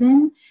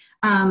horizon.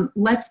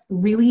 Let's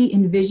really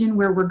envision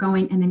where we're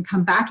going and then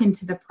come back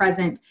into the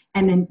present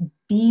and then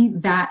be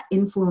that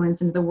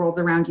influence into the worlds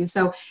around you.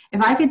 So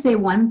if I could say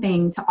one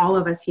thing to all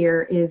of us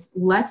here is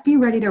let's be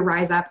ready to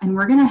rise up, and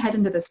we're going to head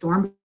into the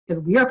storm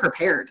because we are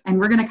prepared and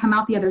we're going to come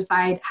out the other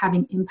side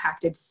having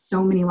impacted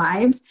so many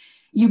lives.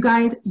 You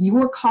guys,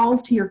 your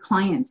calls to your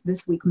clients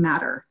this week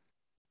matter.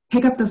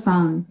 Pick up the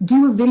phone,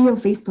 do a video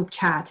Facebook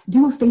chat,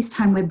 do a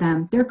FaceTime with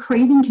them. They're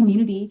craving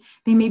community.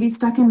 They may be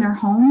stuck in their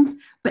homes,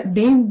 but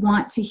they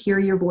want to hear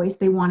your voice.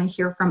 They want to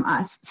hear from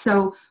us.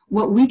 So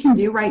what we can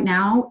do right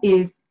now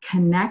is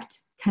connect,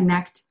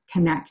 connect,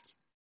 connect.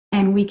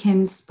 And we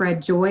can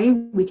spread joy.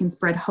 We can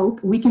spread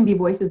hope. We can be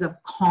voices of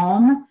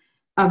calm,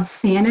 of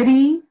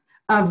sanity,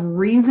 of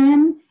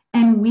reason,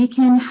 and we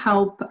can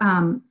help,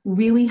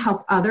 really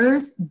help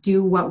others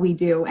do what we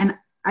do. And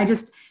I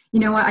just,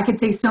 I could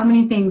say so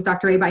many things,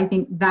 Dr. A, but I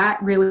think that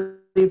really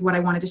is what I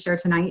wanted to share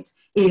tonight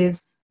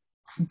is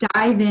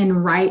dive in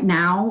right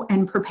now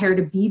and prepare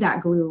to be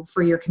that glue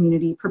for your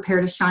community, prepare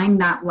to shine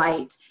that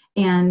light,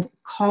 and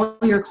call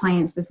your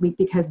clients this week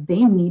because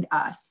they need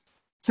us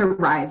to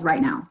rise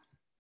right now.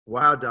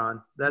 Wow,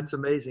 Dawn, that's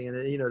amazing.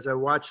 And, as I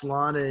watch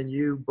Lana and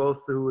you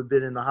both who have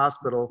been in the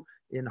hospital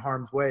in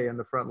harm's way on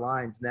the front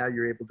lines, now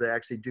you're able to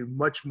actually do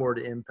much more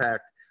to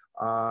impact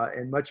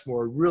and much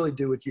more really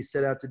do what you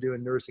set out to do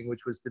in nursing,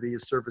 which was to be a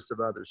service of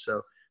others.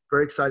 So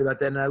very excited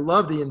about that. And I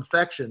love the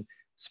infection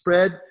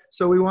spread.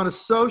 So we want to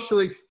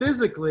socially,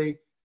 physically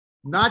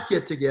not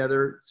get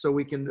together so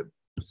we can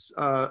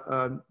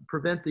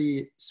prevent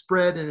the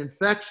spread and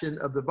infection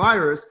of the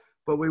virus,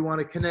 but we want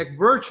to connect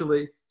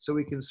virtually so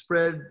we can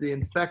spread the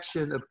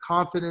infection of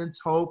confidence,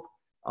 hope,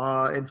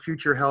 and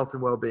future health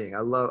and well-being.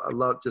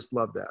 Just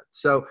love that.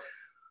 So,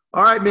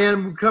 all right,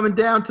 man, we're coming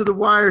down to the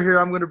wire here.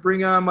 I'm going to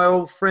bring on my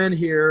old friend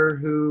here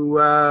who,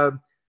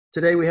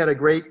 today we had a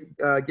great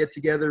get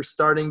together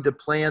starting to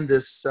plan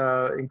this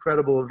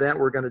incredible event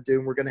we're going to do.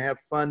 And we're going to have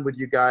fun with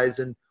you guys,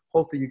 and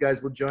hopefully you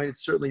guys will join.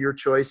 It's certainly your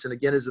choice. And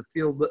again, as a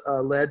field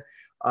led,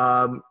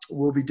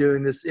 we'll be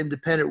doing this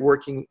independent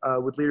working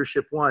with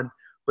Leadership One.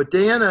 But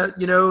Diana,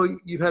 you know,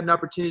 you've had an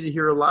opportunity to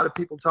hear a lot of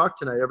people talk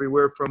tonight,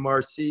 everywhere from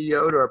our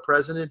CEO to our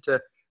president to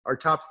our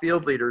top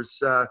field leaders.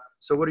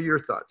 So what are your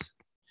thoughts?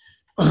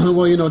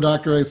 Well, you know,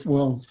 Dr. A,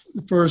 well,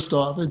 first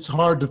off, it's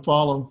hard to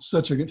follow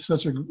such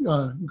a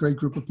great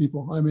group of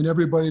people. I mean,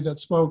 everybody that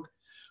spoke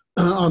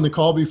on the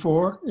call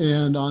before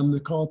and on the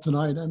call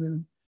tonight, I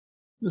mean,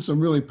 there's some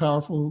really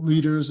powerful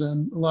leaders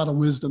and a lot of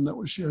wisdom that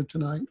was shared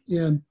tonight.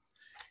 And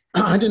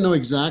I didn't know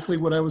exactly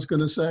what I was going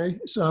to say,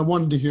 so I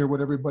wanted to hear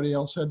what everybody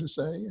else had to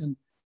say, and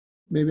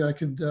maybe I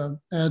could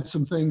add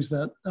some things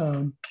that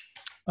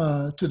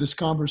to this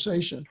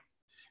conversation.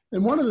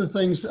 And one of the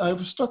things, I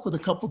was stuck with a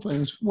couple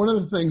things. One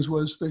of the things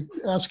was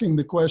asking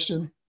the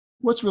question,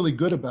 what's really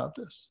good about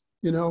this?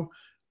 You know,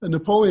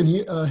 Napoleon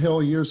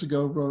Hill years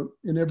ago wrote,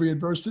 "In every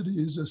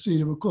adversity is a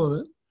seed of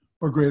equivalent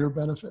or greater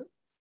benefit."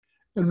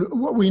 And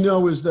what we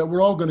know is that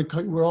we're all going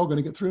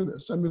to get through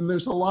this. I mean,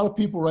 there's a lot of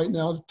people right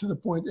now, to the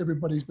point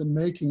everybody's been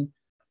making,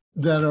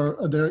 that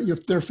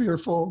they're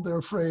fearful, they're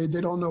afraid,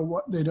 they don't know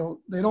what, they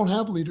don't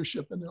have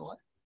leadership in their life.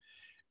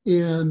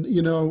 And,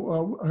 you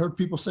know, I heard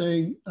people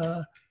saying,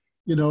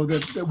 you know,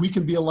 that we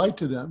can be a light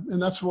to them.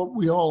 And that's what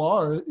we all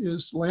are,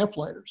 is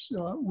lamplighters.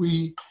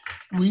 You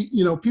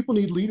know, people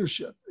need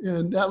leadership,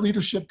 and that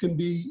leadership can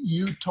be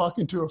you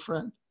talking to a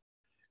friend.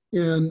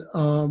 And,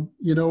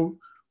 you know,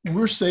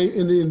 we're saying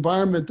in the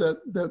environment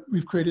that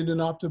we've created in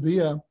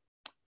Optavia,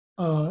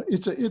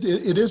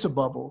 it is a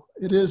bubble.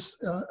 It is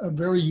a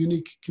very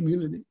unique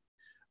community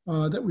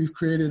that we've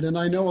created. And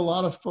I know a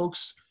lot of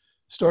folks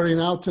starting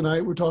out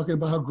tonight were talking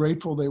about how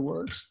grateful they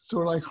were. It's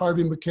sort of like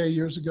Harvey Mackay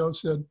years ago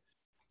said,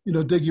 you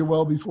know, dig your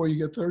well before you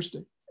get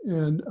thirsty.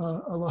 And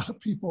a lot of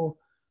people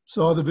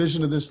saw the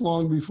vision of this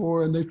long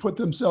before, and they put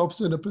themselves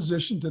in a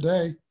position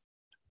today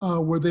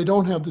where they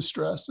don't have the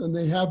stress and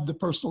they have the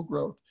personal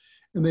growth.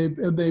 And they've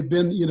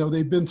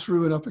been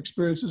through enough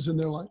experiences in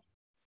their life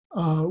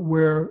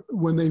where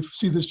when they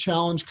see this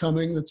challenge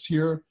coming that's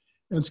here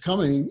and it's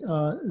coming,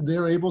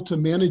 they're able to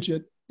manage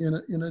it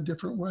in a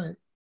different way.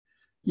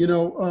 You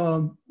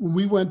know, when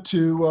we went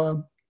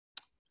to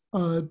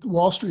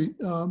Wall Street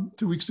 2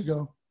 weeks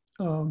ago,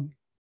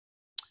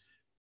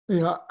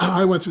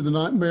 I went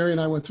through Mary and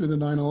I went through the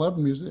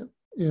 9/11 Museum,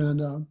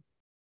 and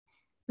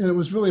it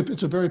was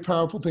it's a very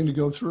powerful thing to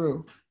go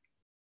through.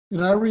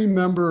 And I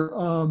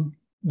remember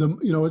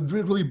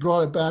it really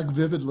brought it back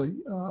vividly,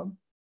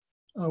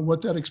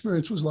 what that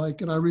experience was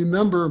like. And I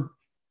remember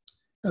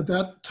at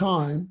that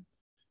time,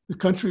 the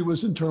country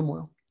was in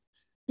turmoil,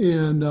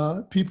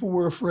 and people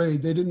were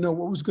afraid. They didn't know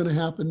what was going to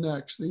happen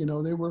next. You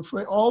know, they were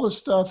afraid. All the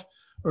stuff,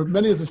 or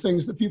many of the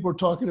things that people are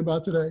talking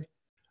about today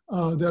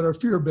that are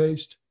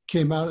fear-based,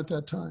 came out at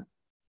that time.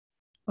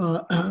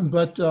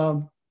 But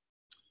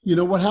you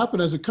know, what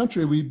happened as a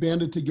country, we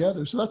banded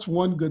together. So that's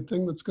one good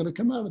thing that's going to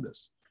come out of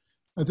this.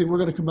 I think we're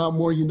going to come out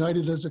more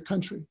united as a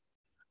country.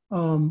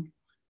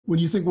 When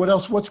you think,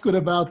 what's good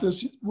about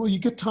this? Well, you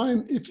get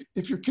time,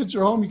 if your kids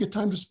are home, you get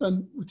time to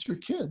spend with your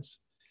kids.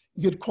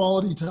 You get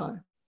quality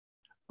time.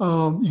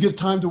 You get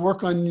time to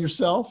work on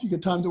yourself. You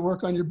get time to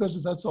work on your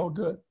business. That's all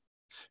good.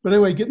 But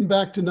anyway, getting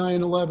back to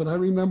 9/11, I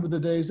remember the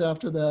days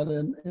after that,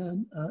 and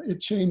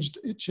it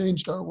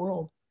changed our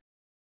world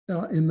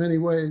in many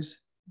ways,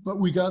 but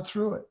we got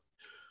through it.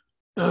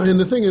 And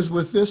the thing is,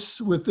 with this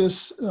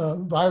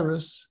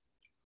virus,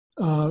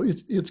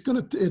 it's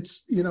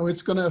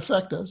gonna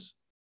affect us,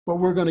 but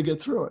we're gonna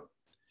get through it.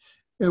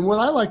 And what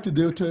I like to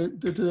do,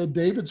 to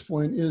David's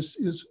point, is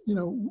you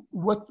know,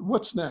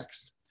 what's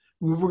next?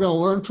 We're gonna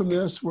learn from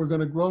this. We're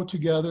gonna grow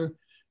together,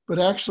 but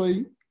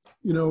actually,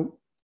 you know,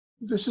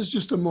 this is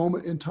just a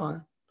moment in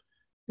time,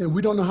 and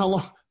we don't know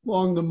how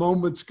long the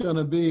moment's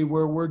gonna be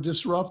where we're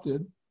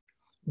disrupted.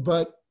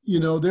 But you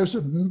know, there's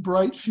a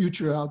bright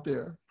future out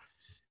there,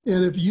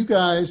 and if you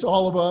guys,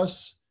 all of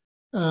us,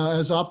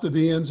 as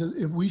Optavians,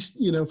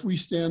 if we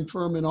stand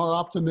firm in our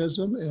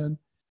optimism and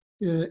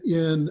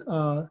in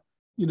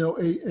you know,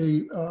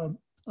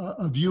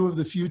 a view of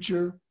the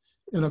future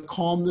and a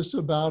calmness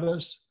about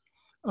us,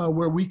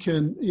 where we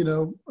can, you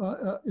know,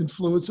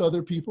 influence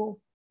other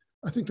people,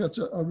 I think that's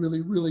a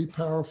really, really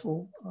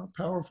powerful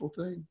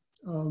thing.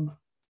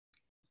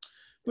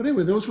 But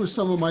anyway, those were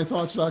some of my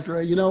thoughts, Dr.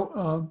 A. You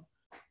know,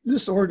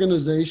 this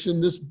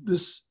organization,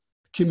 this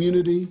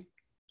community,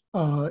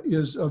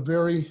 is a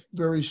very,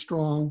 very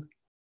strong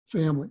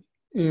family.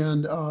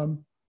 And,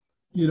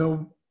 you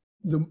know,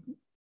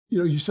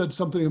 you said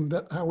something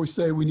that how we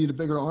say we need a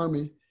bigger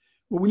army.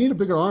 Well, we need a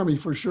bigger army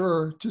for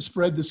sure to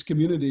spread this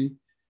community,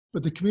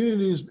 but the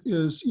community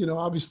is you know,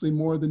 obviously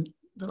more than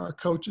our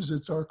coaches,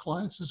 it's our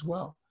clients as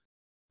well.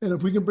 And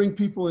if we can bring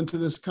people into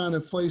this kind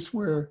of place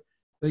where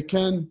they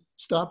can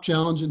stop,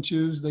 challenge, and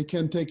choose, they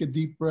can take a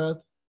deep breath,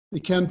 they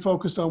can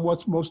focus on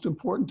what's most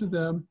important to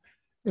them,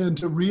 and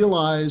to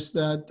realize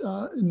that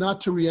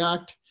not to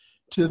react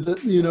to the,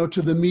 you know,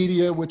 to the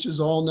media, which is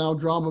all now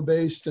drama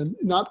based, and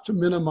not to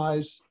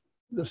minimize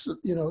the,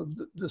 you know,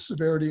 the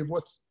severity of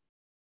what's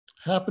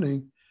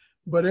happening,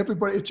 but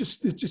everybody, it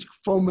just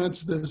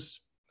foments this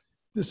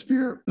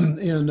fear.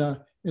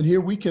 And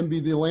here we can be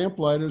the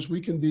lamplighters, we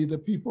can be the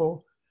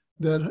people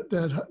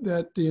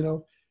that you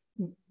know,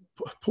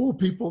 pull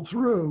people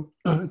through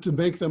to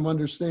make them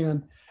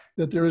understand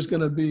that there is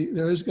going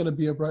to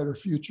be a brighter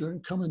future,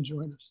 and come and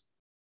join us.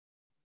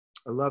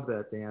 I love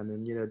that, Dan.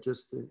 And, you know,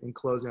 just in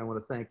closing, I want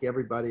to thank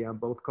everybody on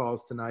both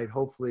calls tonight.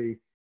 Hopefully,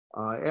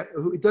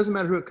 it doesn't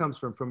matter who it comes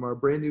from our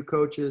brand new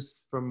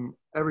coaches, from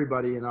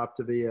everybody in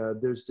Optavia,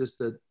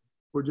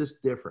 we're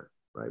just different,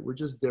 right? We're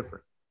just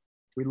different.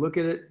 We look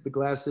at it, the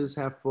glass is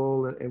half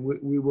full, and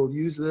we will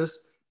use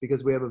this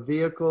because we have a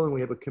vehicle and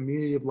we have a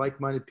community of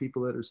like-minded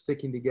people that are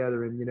sticking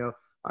together. And, you know,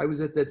 I was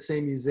at that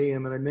same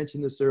museum, and I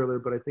mentioned this earlier,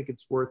 but I think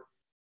it's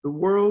the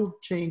world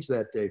changed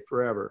that day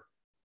forever.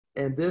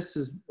 And this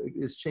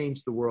has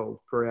changed the world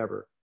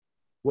forever.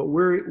 What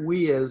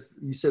we as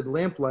you said,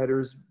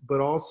 lamplighters, but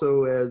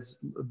also as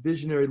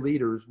visionary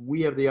leaders,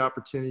 we have the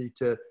opportunity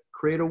to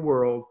create a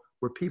world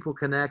where people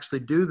can actually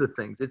do the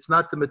things. It's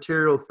not the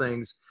material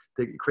things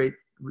that create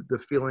the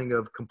feeling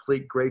of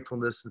complete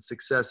gratefulness and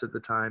success at the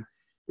time.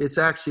 It's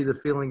actually the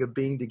feeling of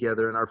being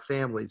together in our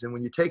families. And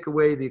when you take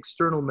away the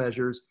external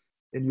measures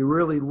and you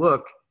really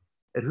look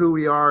at who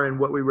we are and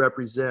what we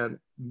represent,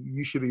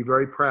 you should be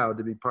very proud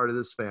to be part of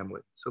this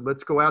family. So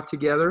let's go out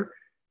together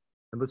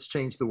and let's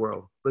change the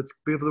world. Let's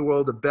give the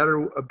world a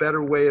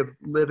better way of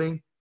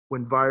living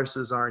when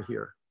viruses aren't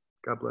here.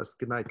 God bless.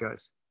 Good night,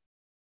 guys.